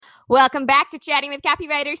Welcome back to Chatting with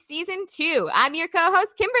Copywriters Season 2. I'm your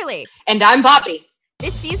co-host, Kimberly. And I'm Bobby.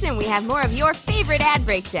 This season, we have more of your favorite ad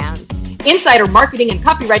breakdowns, insider marketing and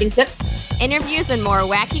copywriting tips, interviews, and more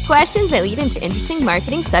wacky questions that lead into interesting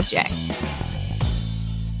marketing subjects.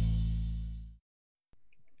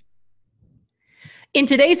 In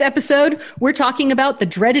today's episode, we're talking about the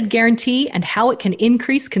dreaded guarantee and how it can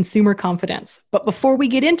increase consumer confidence. But before we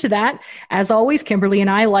get into that, as always, Kimberly and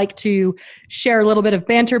I like to share a little bit of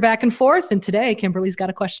banter back and forth. And today, Kimberly's got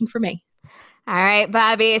a question for me. All right,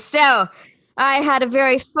 Bobby. So I had a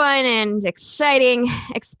very fun and exciting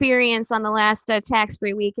experience on the last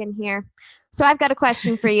tax-free weekend here. So I've got a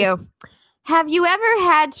question for you. Have you ever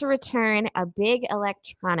had to return a big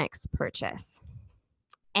electronics purchase?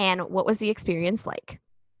 And what was the experience like?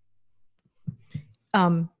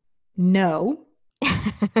 No.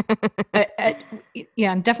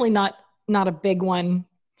 Yeah, definitely not a big one.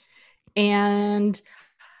 And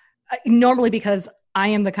normally because I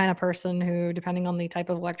am the kind of person who, depending on the type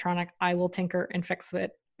of electronic, I will tinker and fix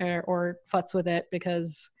it or futz with it,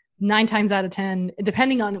 because 9 times out of 10,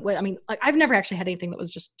 depending on what, I've never actually had anything that was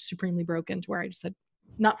just supremely broken to where I just said,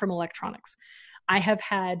 not from electronics. I have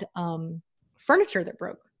had furniture that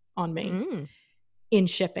broke on me in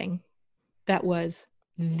shipping. That was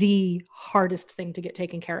the hardest thing to get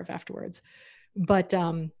taken care of afterwards. But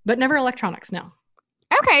never electronics, no.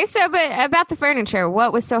 Okay, so but about the furniture,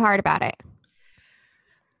 what was so hard about it?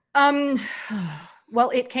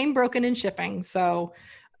 Well, it came broken in shipping, so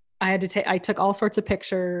I took all sorts of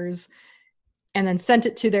pictures and then sent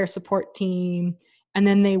it to their support team. And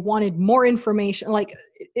then they wanted more information. Like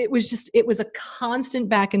it was a constant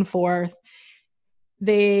back and forth.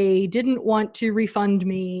 They didn't want to refund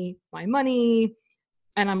me my money.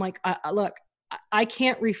 And I'm like, look, I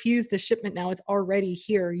can't refuse the shipment now. It's already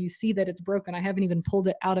here. You see that it's broken. I haven't even pulled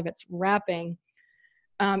it out of its wrapping.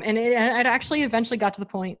 And it actually eventually got to the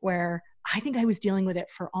point where I think I was dealing with it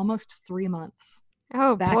for almost 3 months.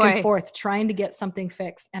 Oh, back boy. and forth trying to get something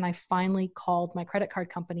fixed. And I finally called my credit card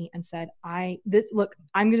company and said, look,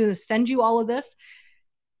 I'm going to send you all of this.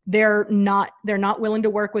 They're not willing to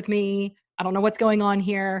work with me. I don't know what's going on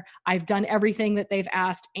here. I've done everything that they've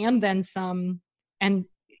asked and then some. And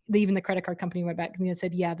even the credit card company went back to me and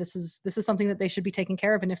said, yeah, this is something that they should be taking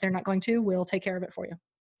care of. And if they're not going to, we'll take care of it for you.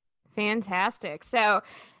 Fantastic. So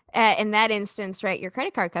in that instance, right, your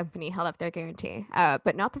credit card company held up their guarantee,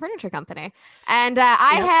 but not the furniture company. And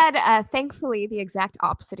I had, thankfully, the exact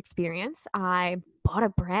opposite experience. I bought a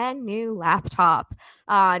brand new laptop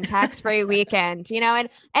on tax-free weekend, and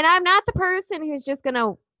I'm not the person who's just going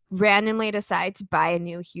to randomly decide to buy a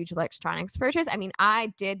new huge electronics purchase.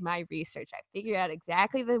 I did my research. I figured out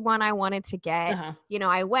exactly the one I wanted to get.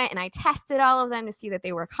 I went and I tested all of them to see that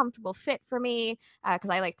they were a comfortable fit for me, because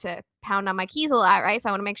I like to pound on my keys a lot, right? So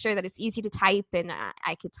I want to make sure that it's easy to type and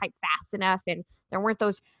I could type fast enough. And there weren't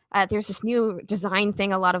those, there's this new design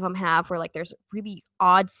thing a lot of them have where like there's really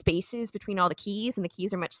odd spaces between all the keys and the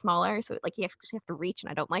keys are much smaller. So like you have to reach, and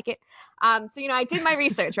I don't like it. So I did my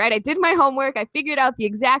research, right? I did my homework. I figured out the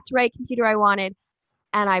exact right computer I wanted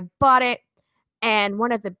and I bought it. And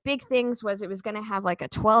one of the big things was it was going to have like a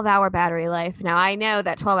 12-hour battery life. Now I know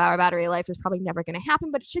that 12-hour battery life is probably never going to happen,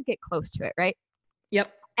 but it should get close to it, right?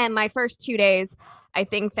 Yep. And my first 2 days, I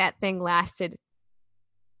think that thing lasted,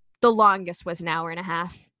 the longest was an hour and a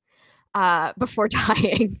half before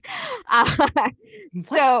dying.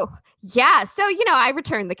 So I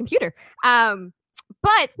returned the computer.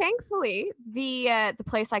 But thankfully, the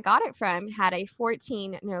place I got it from had a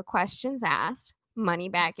 14 no questions asked money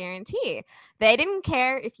back guarantee. They didn't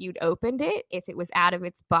care if you'd opened it, if it was out of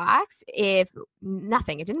its box, if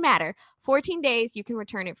nothing, it didn't matter. 14 days, you can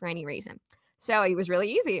return it for any reason. So it was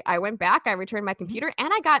really easy. I went back, I returned my computer,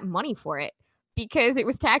 and I got money for it because it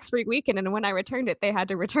was tax-free weekend. And when I returned it, they had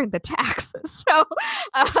to return the tax. So,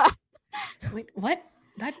 wait, what?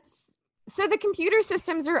 So the computer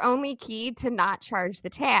systems are only keyed to not charge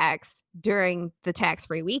the tax during the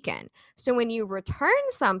tax-free weekend. So when you return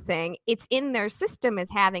something, it's in their system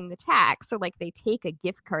as having the tax. So like they take a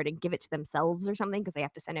gift card and give it to themselves or something because they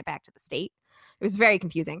have to send it back to the state. It was very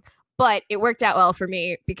confusing, but it worked out well for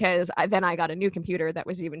me because then I got a new computer that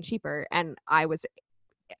was even cheaper, and I was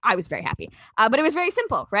very happy. But it was very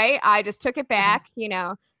simple, right? I just took it back,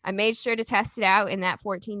 I made sure to test it out in that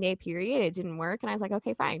 14-day period. It didn't work. And I was like,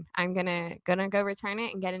 okay, fine. I'm gonna go return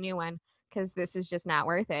it and get a new one because this is just not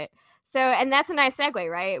worth it. So, and that's a nice segue,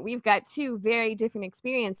 right? We've got two very different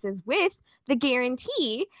experiences with the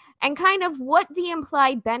guarantee and kind of what the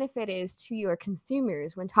implied benefit is to your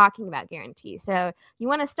consumers when talking about guarantee. So you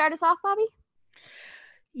want to start us off, Bobby?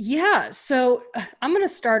 Yeah. So I'm going to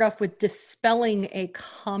start off with dispelling a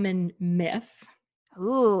common myth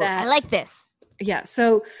Ooh, I that, like this. yeah.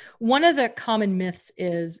 So one of the common myths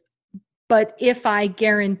is, but if I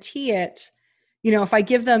guarantee it, if I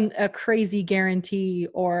give them a crazy guarantee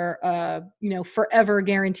or a, forever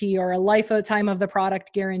guarantee or a lifetime of the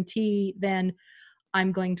product guarantee, then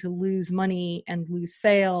I'm going to lose money and lose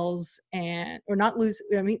sales or not lose.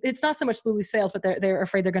 I mean, it's not so much lose sales, but they're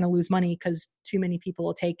afraid they're going to lose money because too many people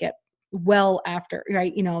will take it well after,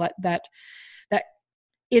 right? That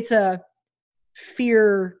it's a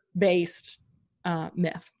fear-based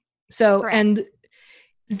myth. So, Correct. and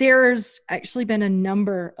there's actually been a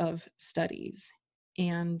number of studies,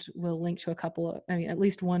 and we'll link to a couple of, at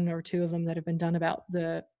least one or two of them that have been done about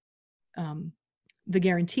the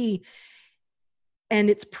guarantee. And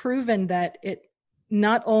it's proven that it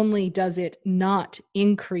not only does it not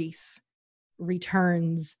increase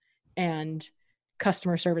returns and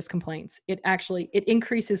customer service complaints, it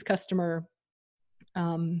increases customer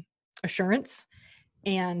assurance.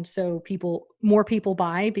 And so more people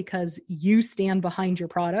buy because you stand behind your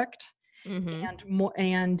product,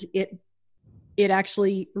 and it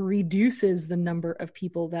actually reduces the number of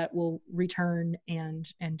people that will return and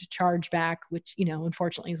charge back, which,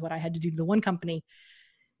 unfortunately is what I had to do to the one company.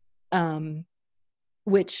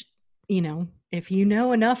 Which, if you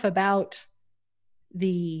know enough about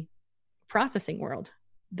the processing world,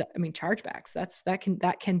 chargebacks, that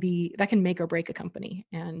can make or break a company.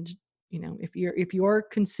 And, if your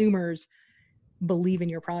consumers believe in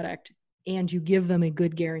your product and you give them a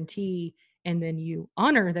good guarantee and then you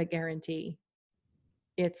honor that guarantee,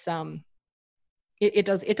 it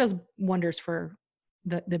does wonders for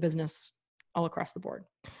the business all across the board.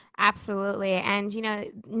 Absolutely. And,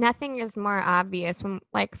 nothing is more obvious when,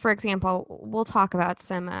 like, for example, we'll talk about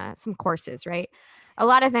some courses, right? A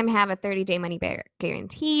lot of them have a 30-day money back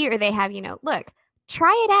guarantee, or they have, look,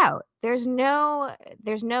 try it out. There's no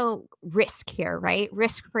risk here, right?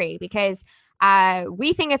 Risk-free, because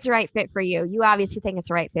we think it's the right fit for you. You obviously think it's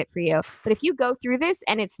the right fit for you. But if you go through this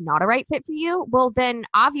and it's not a right fit for you, well, then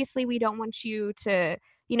obviously we don't want you to,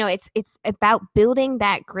 it's about building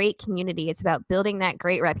that great community. It's about building that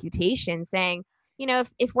great reputation, saying,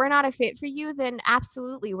 if we're not a fit for you, then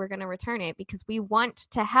absolutely we're going to return it, because we want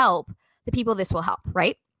to help the people this will help,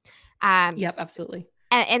 right? Yep, absolutely.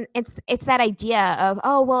 And it's that idea of,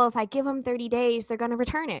 oh, well, if I give them 30 days, they're going to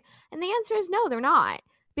return it. And the answer is no, they're not,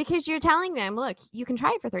 because you're telling them, look, you can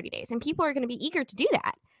try it for 30 days, and people are going to be eager to do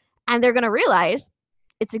that. And they're going to realize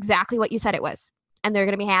it's exactly what you said it was, and they're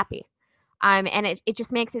going to be happy. And it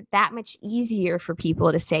just makes it that much easier for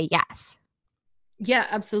people to say yes. Yeah,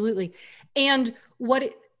 absolutely. And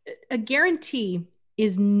a guarantee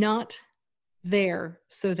is not there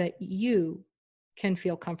so that you can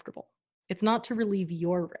feel comfortable. It's not to relieve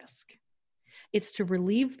your risk. It's to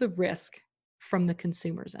relieve the risk from the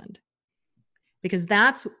consumer's end. Because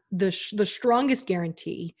that's the strongest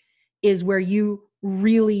guarantee, is where you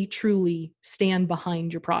really, truly stand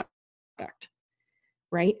behind your product,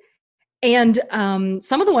 right? And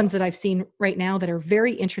some of the ones that I've seen right now that are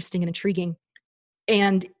very interesting and intriguing,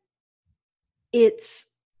 and it's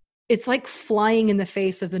like flying in the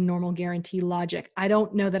face of the normal guarantee logic. I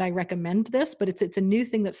don't know that I recommend this, but it's a new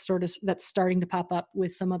thing that's starting to pop up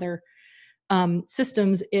with some other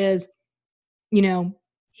systems. Is,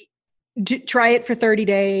 try it for 30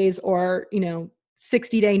 days or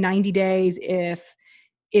 60 day, 90 days.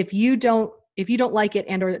 If you don't like it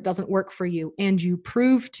and or it doesn't work for you, and you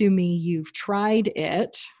prove to me you've tried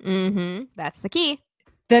it, that's the key,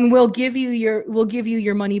 then we'll give you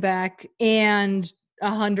your money back and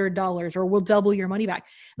 $100, or we'll double your money back.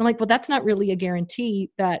 And I'm like, well, that's not really a guarantee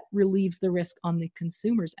that relieves the risk on the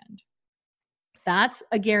consumer's end. That's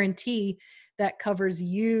a guarantee that covers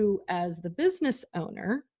you as the business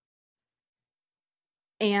owner,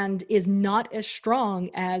 and is not as strong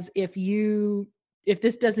as if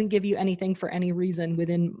this doesn't give you anything for any reason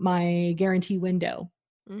within my guarantee window,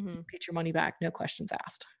 get your money back, no questions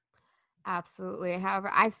asked. Absolutely.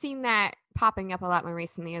 However, I've seen that popping up a lot more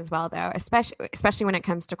recently as well, though, especially when it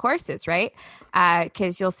comes to courses, right?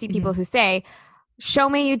 Because you'll see people who say, show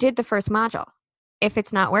me you did the first module. If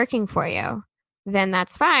it's not working for you, then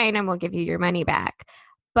that's fine, and we'll give you your money back.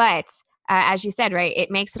 But as you said, right,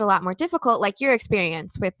 it makes it a lot more difficult. Like your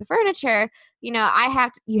experience with the furniture, you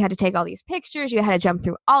had to take all these pictures, you had to jump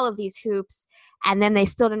through all of these hoops, and then they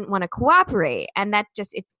still didn't want to cooperate. And that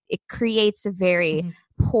just, it creates a very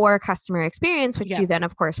poor customer experience, which you then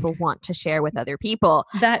of course will want to share with other people.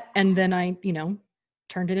 That, and then I,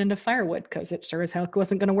 turned it into firewood because it sure as hell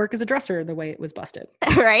wasn't going to work as a dresser the way it was busted.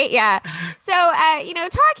 Right. Yeah. So,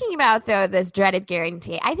 talking about though, this dreaded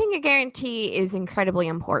guarantee, I think a guarantee is incredibly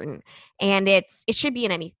important, and it should be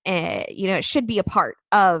in any, it should be a part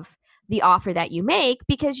of the offer that you make,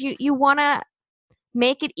 because you want to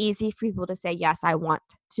make it easy for people to say, yes, I want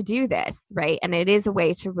to do this. Right. And it is a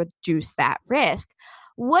way to reduce that risk.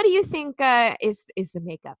 What do you think is the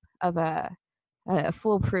makeup of a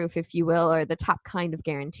foolproof, if you will, or the top kind of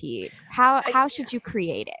guarantee? How should you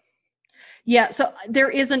create it? Yeah. So there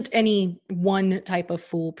isn't any one type of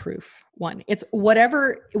foolproof one. It's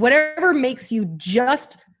whatever makes you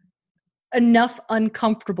just enough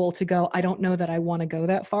uncomfortable to go, I don't know that I want to go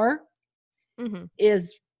that far,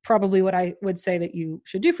 is probably what I would say that you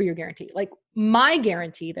should do for your guarantee. Like my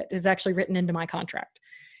guarantee that is actually written into my contract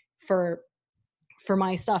for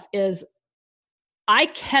my stuff is I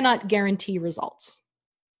cannot guarantee results,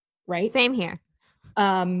 right? Same here.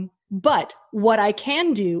 But what I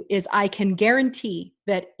can do is I can guarantee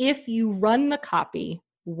that if you run the copy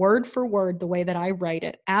word for word the way that I write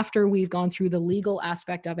it, after we've gone through the legal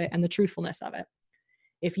aspect of it and the truthfulness of it,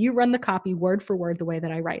 if you run the copy word for word the way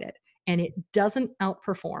that I write it, and it doesn't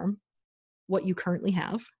outperform what you currently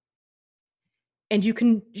have, and you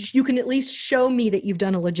can at least show me that you've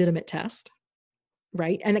done a legitimate test,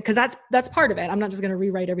 right? And because that's part of it. I'm not just going to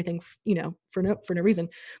rewrite everything, for no reason.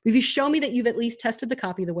 But if you show me that you've at least tested the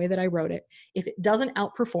copy the way that I wrote it, if it doesn't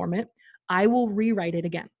outperform it, I will rewrite it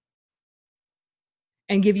again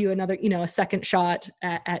and give you another, a second shot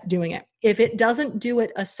at doing it. If it doesn't do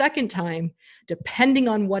it a second time, depending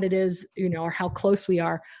on what it is, or how close we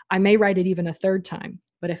are, I may write it even a third time.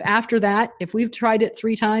 But if after that, if we've tried it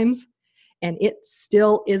 3 times and it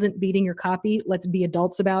still isn't beating your copy, let's be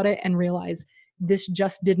adults about it and realize this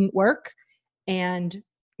just didn't work, and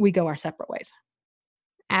we go our separate ways.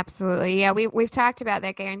 Absolutely. Yeah, we've talked about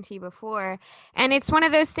that guarantee before. And it's one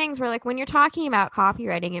of those things where, like, when you're talking about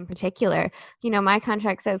copywriting in particular, my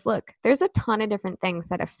contract says, look, there's a ton of different things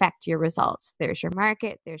that affect your results. There's your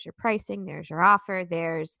market, there's your pricing, there's your offer,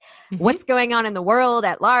 there's what's going on in the world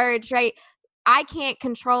at large, right? I can't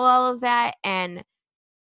control all of that. And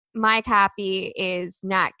my copy is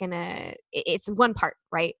not it's one part,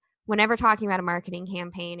 right? Whenever talking about a marketing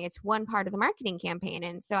campaign, it's one part of the marketing campaign.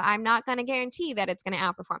 And so I'm not going to guarantee that it's going to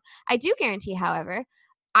outperform. I do guarantee, however,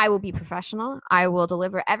 I will be professional. I will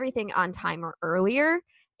deliver everything on time or earlier,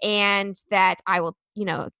 and that I will,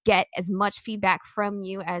 get as much feedback from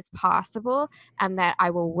you as possible, and that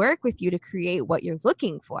I will work with you to create what you're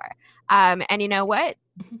looking for. And you know what?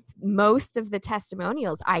 Most of the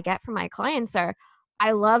testimonials I get from my clients are,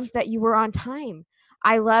 I loved that you were on time.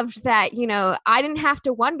 I loved that, I didn't have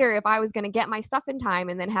to wonder if I was going to get my stuff in time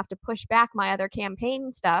and then have to push back my other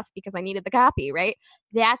campaign stuff because I needed the copy, right?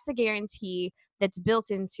 That's a guarantee that's built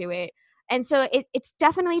into it. And so it's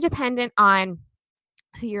definitely dependent on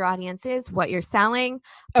who your audience is, what you're selling.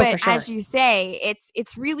 But sure. As you say,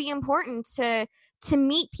 it's really important to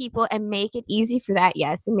meet people and make it easy for that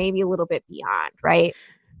yes, and maybe a little bit beyond, right?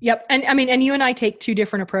 Yep. And I mean, and you and I take 2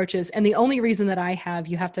 different approaches. And the only reason that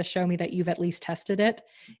you have to show me that you've at least tested it,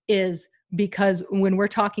 is because when we're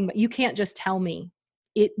talking about, you can't just tell me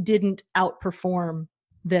it didn't outperform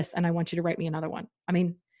this and I want you to write me another one. I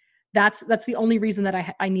mean, that's the only reason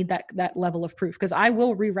that I need that level of proof, because I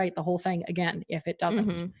will rewrite the whole thing again if it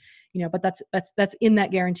doesn't, but that's in that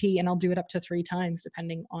guarantee, and I'll do it up to 3 times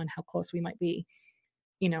depending on how close we might be,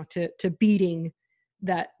 to beating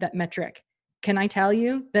that metric. Can I tell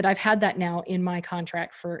you that I've had that now in my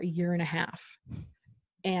contract for 1.5 years,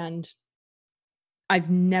 and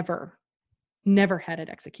I've never had it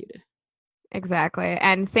executed. Exactly.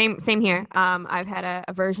 And same here. I've had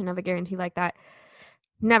a version of a guarantee like that.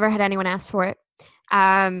 Never had anyone ask for it.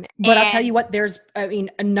 But I'll tell you what, there's,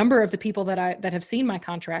 a number of the people that have seen my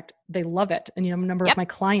contract, they love it. And, a number of my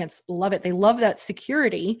clients love it. They love that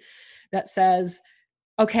security that says,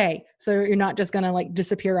 okay, so you're not just going to like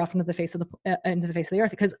disappear off into the face of the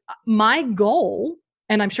earth. Because my goal,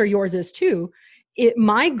 and I'm sure yours is too,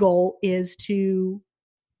 my goal is to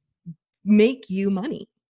make you money.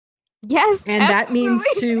 Yes. And absolutely. that means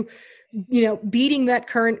to, beating the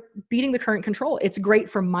current control. It's great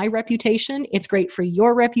for my reputation. It's great for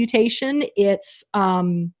your reputation. It's,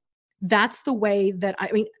 that's the way that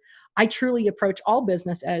I truly approach all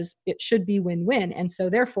business as it should be win-win. And so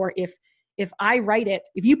therefore, if I write it,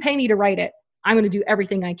 if you pay me to write it, I'm going to do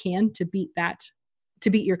everything I can to beat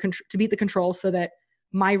the control, so that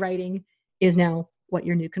my writing is now what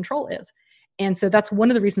your new control is. And so that's one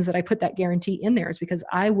of the reasons that I put that guarantee in there, is because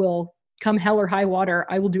I will, come hell or high water,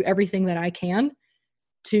 I will do everything that I can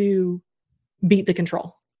to beat the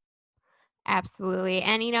control. Absolutely.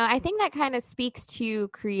 And, I think that kind of speaks to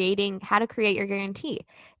creating how to create your guarantee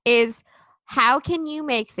is how can you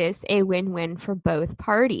make this a win-win for both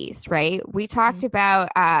parties, right? We talked about,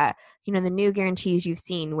 the new guarantees you've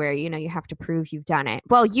seen where, you have to prove you've done it.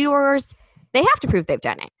 Well, yours, they have to prove they've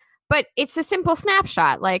done it, but it's a simple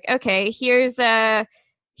snapshot. Like, okay, here's the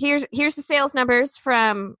sales numbers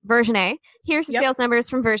from version A. Here's the sales numbers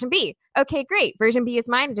from version B. Okay, great. Version B is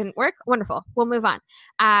mine. It didn't work. Wonderful. We'll move on.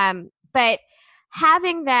 But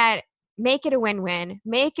having that, make it a win-win,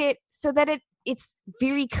 make it so that it's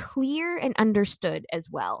very clear and understood as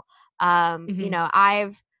well.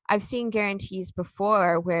 I've seen guarantees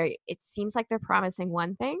before where it seems like they're promising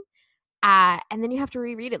one thing, and then you have to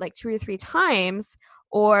reread it like 2 or 3 times.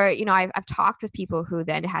 Or, I've talked with people who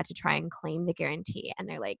then had to try and claim the guarantee, and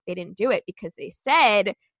they're like, they didn't do it because they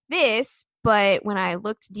said this, but when I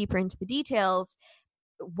looked deeper into the details,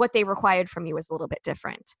 what they required from you was a little bit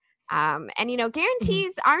different.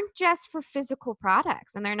 Guarantees aren't just for physical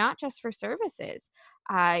products, and they're not just for services.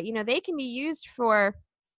 They can be used for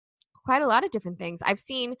quite a lot of different things. I've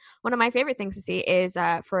seen one of my favorite things to see is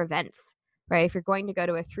for events, right? If you're going to go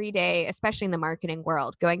to a 3-day, especially in the marketing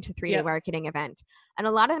world, going to a 3-day marketing event, and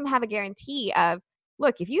a lot of them have a guarantee of,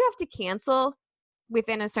 look, if you have to cancel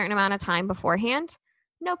within a certain amount of time beforehand,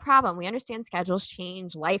 no problem. We understand schedules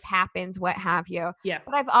change, life happens, what have you. Yeah.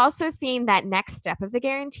 But I've also seen that next step of the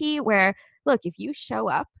guarantee where, look, if you show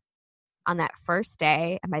up on that first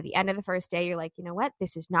day and by the end of the first day, you're like, you know what,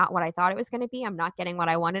 this is not what I thought it was going to be. I'm not getting what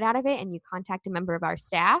I wanted out of it. And you contact a member of our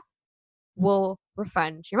staff, we'll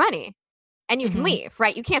refund your money. And you can leave,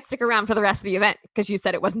 right? You can't stick around for the rest of the event because you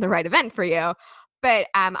said it wasn't the right event for you. But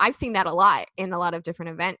I've seen that a lot in a lot of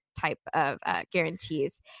different event type of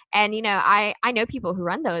guarantees. And, I know people who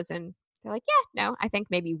run those and they're like, yeah, no, I think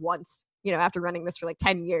maybe once, after running this for like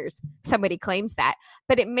 10 years, somebody claims that.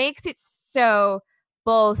 But it makes it so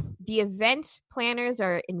both the event planners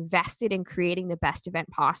are invested in creating the best event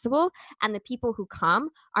possible, and the people who come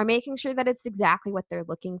are making sure that it's exactly what they're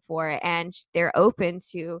looking for, and they're open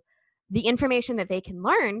to the information that they can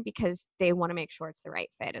learn because they want to make sure it's the right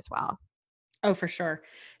fit as well. Oh, for sure.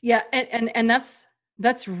 Yeah. And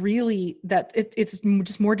that's really that it's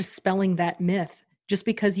just more dispelling that myth. Just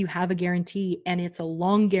because you have a guarantee and it's a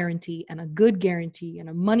long guarantee and a good guarantee and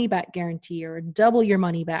a money back guarantee or a double your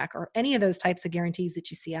money back or any of those types of guarantees that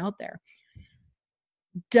you see out there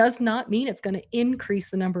does not mean it's going to increase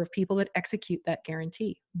the number of people that execute that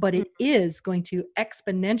guarantee, but it is going to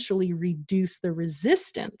exponentially reduce the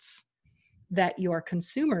resistance that your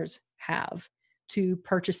consumers have to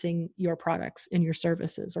purchasing your products and your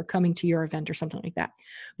services or coming to your event or something like that,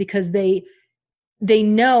 because they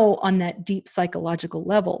know on that deep psychological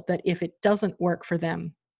level that if it doesn't work for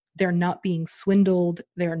them, they're not being swindled,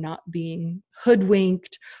 they're not being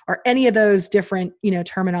hoodwinked, or any of those different,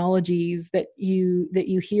 terminologies that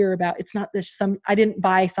you hear about. It's not this I didn't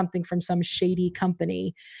buy something from some shady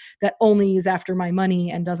company that only is after my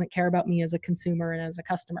money and doesn't care about me as a consumer and as a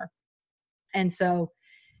customer. And so,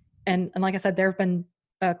 and like I said, there have been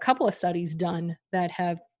a couple of studies done that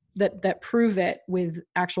have that prove it with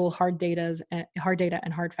actual hard data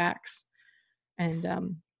and hard facts. And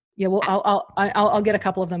I'll get a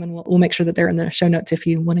couple of them, and we'll make sure that they're in the show notes if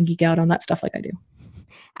you want to geek out on that stuff like I do.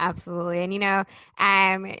 Absolutely.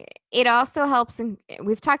 And, it also helps, and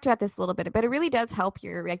we've talked about this a little bit, but it really does help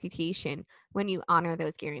your reputation when you honor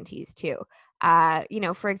those guarantees too.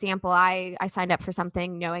 For example, I signed up for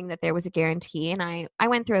something knowing that there was a guarantee, and I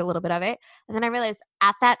went through a little bit of it. And then I realized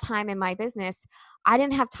at that time in my business, I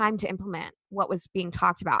didn't have time to implement what was being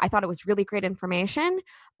talked about. I thought it was really great information,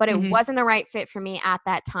 but it wasn't the right fit for me at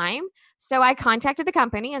that time. So I contacted the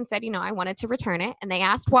company and said, I wanted to return it. And they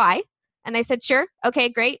asked why. And they said, sure. Okay,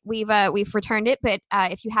 great. We've returned it. But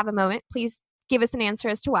if you have a moment, please give us an answer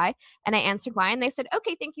as to why. And I answered why. And they said,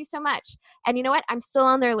 okay, thank you so much. And you know what? I'm still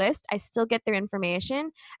on their list. I still get their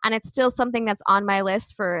information. And it's still something that's on my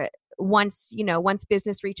list for once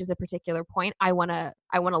business reaches a particular point, I want to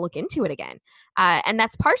look into it again. And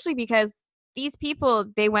that's partially because these people,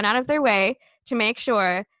 they went out of their way to make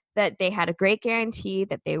sure that they had a great guarantee,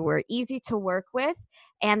 that they were easy to work with,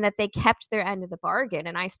 and that they kept their end of the bargain.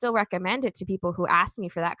 And I still recommend it to people who ask me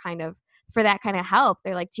for that kind of help.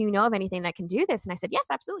 They're like, do you know of anything that can do this? And I said, yes,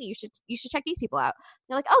 absolutely. You should check these people out.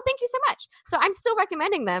 They're like, oh, thank you so much. So I'm still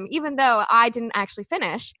recommending them, even though I didn't actually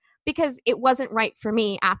finish, because it wasn't right for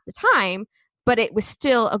me at the time, but it was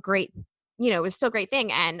still a great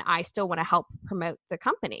thing. And I still want to help promote the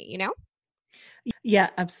company,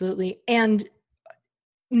 Yeah, absolutely. And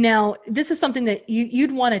now this is something that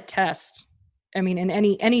you'd want to test. I mean, in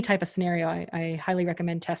any type of scenario, I highly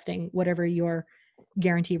recommend testing whatever your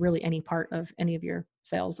guarantee really any part of any of your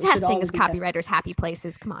sales. It should Testing always is be tested. copywriters' happy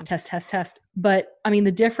places. Come on. Test. But I mean,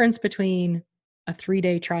 the difference between a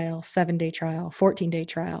 3-day trial, 7-day trial, 14-day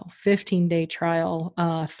trial, 15-day trial,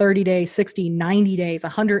 30-day, 60, 90 days,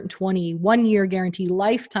 120, 1-year guarantee,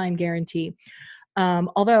 lifetime guarantee.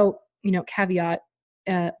 Although, caveat,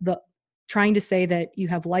 the trying to say that you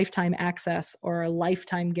have lifetime access or a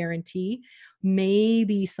lifetime guarantee may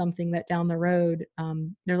be something that down the road,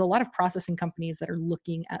 there's a lot of processing companies that are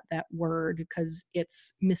looking at that word because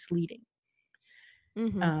it's misleading.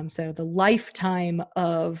 Mm-hmm. So the lifetime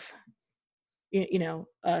of,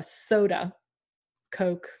 a soda,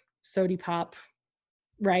 Coke, Sody Pop,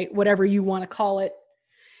 right? Whatever you want to call it.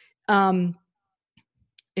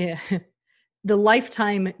 The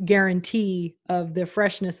lifetime guarantee of the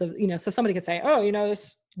freshness of, so somebody could say, oh,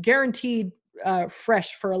 it's guaranteed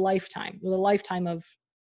fresh for a lifetime. Well, the lifetime of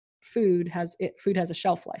food has a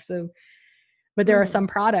shelf life. So, but there are some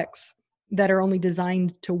products that are only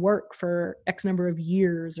designed to work for X number of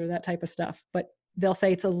years or that type of stuff. But they'll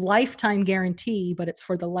say it's a lifetime guarantee, but it's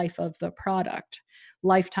for the life of the product.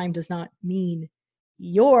 Lifetime does not mean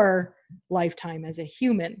your lifetime as a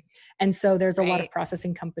human. And so there's a lot of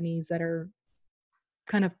processing companies that are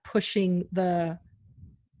kind of pushing they're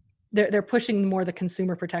pushing more the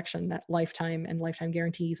consumer protection, that lifetime and lifetime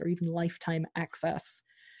guarantees or even lifetime access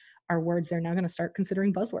are words they're now going to start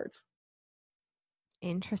considering buzzwords.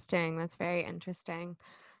 Interesting. That's very interesting.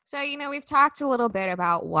 So, we've talked a little bit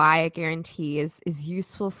about why a guarantee is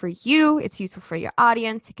useful for you. It's useful for your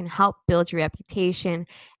audience. It can help build your reputation,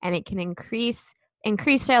 and it can increase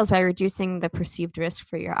sales by reducing the perceived risk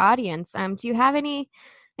for your audience. Do you have any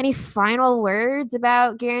final words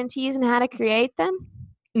about guarantees and how to create them?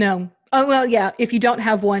 No. Oh, well, yeah. If you don't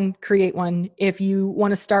have one, create one. If you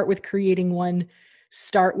want to start with creating one,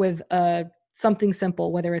 start with something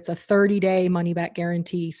simple, whether it's a 30-day money-back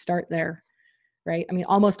guarantee, start there, right? I mean,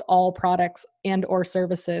 almost all products and or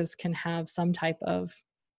services can have some type of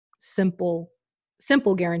simple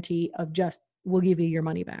guarantee of just, we'll give you your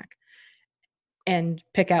money back. And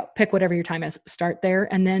pick whatever your time is, start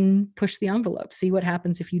there, and then push the envelope. See what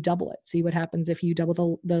happens if you double it. See what happens if you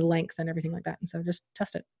double the length and everything like that. And so just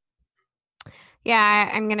test it. Yeah,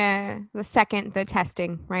 I'm going to second the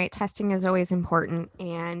testing, right? Testing is always important.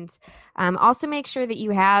 And also make sure that you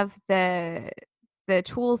have the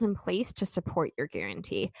tools in place to support your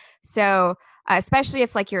guarantee. So especially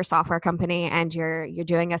if you're a software company and you're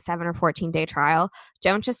doing a 7 or 14-day trial,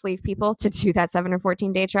 don't just leave people to do that 7 or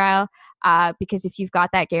 14-day trial because if you've got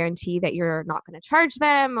that guarantee that you're not going to charge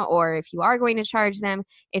them, or if you are going to charge them,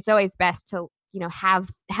 it's always best to have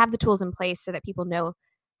the tools in place so that people know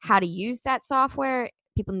how to use that software.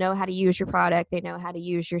 People know how to use your product. They know how to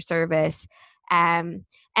use your service. And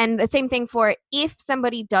the same thing for if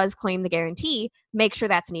somebody does claim the guarantee, make sure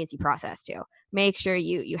that's an easy process too. Make sure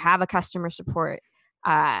you have a customer support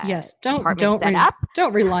department set up.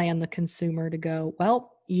 Don't rely on the consumer to go,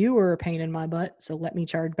 well, you were a pain in my butt, so let me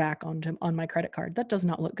charge back on my credit card. That does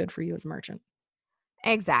not look good for you as a merchant.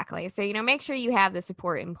 Exactly. So, make sure you have the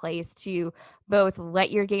support in place to both let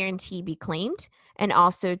your guarantee be claimed and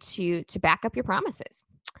also to back up your promises.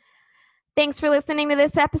 Thanks for listening to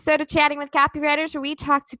this episode of Chatting with Copywriters, where we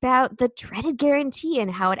talked about the dreaded guarantee and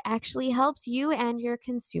how it actually helps you and your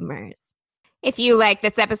consumers. If you like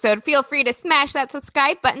this episode, feel free to smash that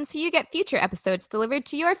subscribe button so you get future episodes delivered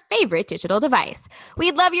to your favorite digital device.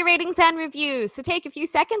 We'd love your ratings and reviews, so take a few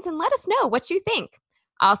seconds and let us know what you think.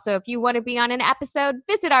 Also, if you want to be on an episode,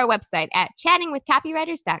 visit our website at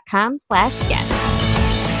chattingwithcopywriters.com/guest.